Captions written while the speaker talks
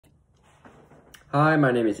Hi,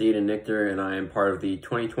 my name is Aiden Nichter, and I am part of the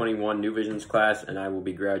 2021 New Visions class, and I will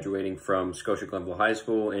be graduating from Scotia Glenville High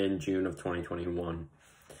School in June of 2021.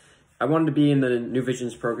 I wanted to be in the New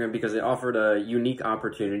Visions program because it offered a unique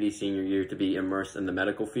opportunity senior year to be immersed in the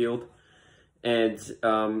medical field. And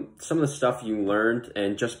some of the stuff you learned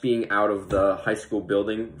and just being out of the high school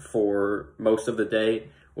building for most of the day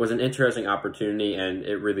was an interesting opportunity, and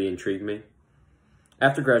it really intrigued me.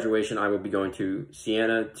 After graduation, I will be going to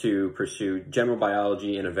Siena to pursue general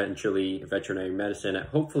biology and eventually veterinary medicine at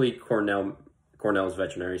hopefully Cornell's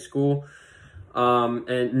veterinary school.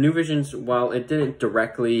 And New Visions, while it didn't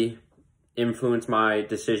directly influence my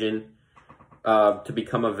decision to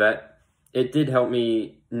become a vet, it did help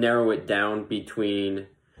me narrow it down between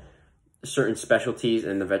certain specialties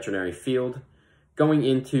in the veterinary field. Going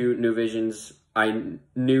into New Visions, I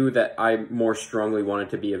knew that I more strongly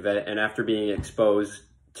wanted to be a vet, and after being exposed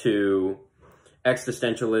to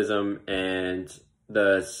existentialism and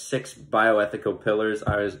the 6 bioethical pillars,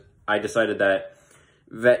 I decided that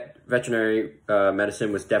veterinary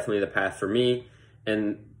medicine was definitely the path for me.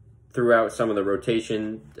 And throughout some of the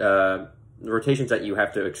rotations that you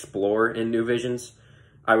have to explore in New Visions,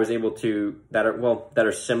 I was able to that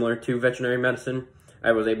are similar to veterinary medicine.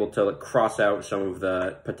 I was able to cross out some of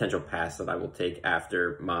the potential paths that I will take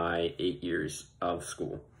after my 8 years of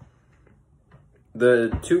school.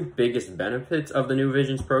 The 2 biggest benefits of the New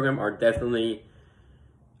Visions program are definitely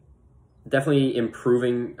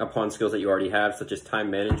improving upon skills that you already have, such as time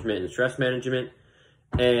management and stress management,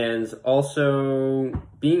 and also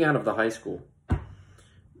being out of the high school.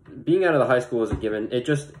 Being out of the high school is a given. It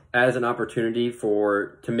just adds an opportunity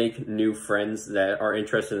to make new friends that are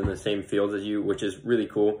interested in the same fields as you, which is really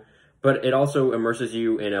cool. But it also immerses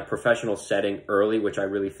you in a professional setting early, which I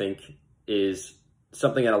really think is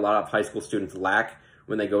something that a lot of high school students lack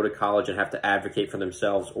when they go to college and have to advocate for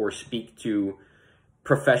themselves or speak to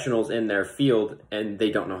professionals in their field, and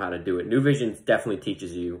they don't know how to do it. New Visions definitely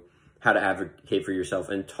teaches you how to advocate for yourself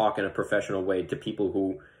and talk in a professional way to people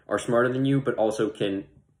who are smarter than you, but also can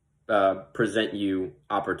present you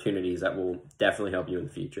opportunities that will definitely help you in the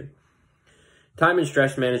future. Time and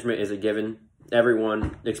stress management is a given.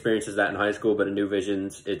 Everyone experiences that in high school, but in New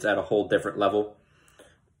Visions, it's at a whole different level.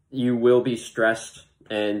 You will be stressed,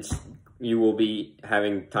 and you will be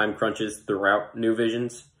having time crunches throughout New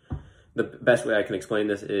Visions. The best way I can explain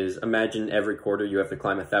this is imagine every quarter you have to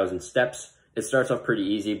climb 1,000 steps. It starts off pretty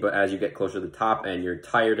easy, but as you get closer to the top and you're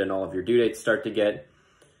tired and all of your due dates start to get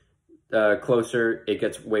closer, it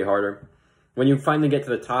gets way harder. When you finally get to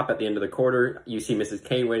the top at the end of the quarter, you see Mrs.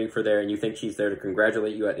 Kane waiting for there, and you think she's there to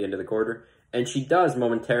congratulate you at the end of the quarter, and she does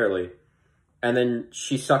momentarily. And then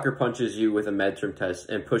she sucker punches you with a midterm test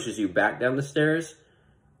and pushes you back down the stairs,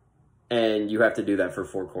 and you have to do that for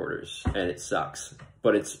 4 quarters, and it sucks,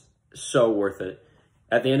 but it's so worth it.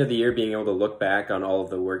 At the end of the year, being able to look back on all of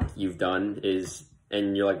the work you've done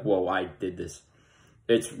and you're like, whoa, I did this.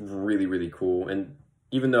 It's really, really cool. And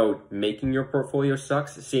even though making your portfolio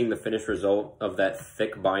sucks, seeing the finished result of that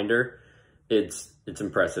thick binder, it's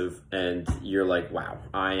impressive. And you're like, wow,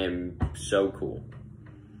 I am so cool.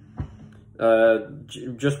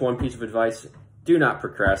 Just one piece of advice, do not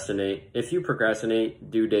procrastinate. If you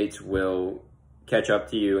procrastinate, due dates will catch up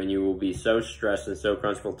to you, and you will be so stressed and so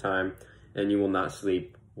crunched for time, and you will not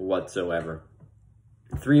sleep whatsoever.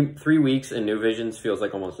 3 weeks in New Visions feels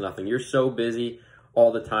like almost nothing. You're so busy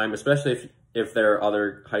all the time, especially if there are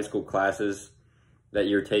other high school classes that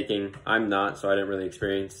you're taking. I'm not, so I didn't really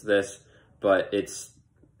experience this, but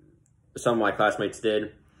some of my classmates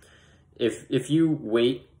did. If you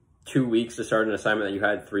wait 2 weeks to start an assignment that you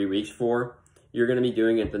had 3 weeks for, you're going to be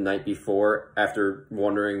doing it the night before after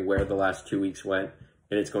wondering where the last 2 weeks went,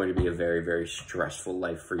 and it's going to be a very, very stressful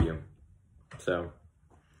life for you. So,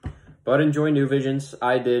 but enjoy New Visions.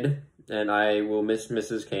 I did, and I will miss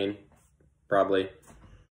Mrs. Kane, probably.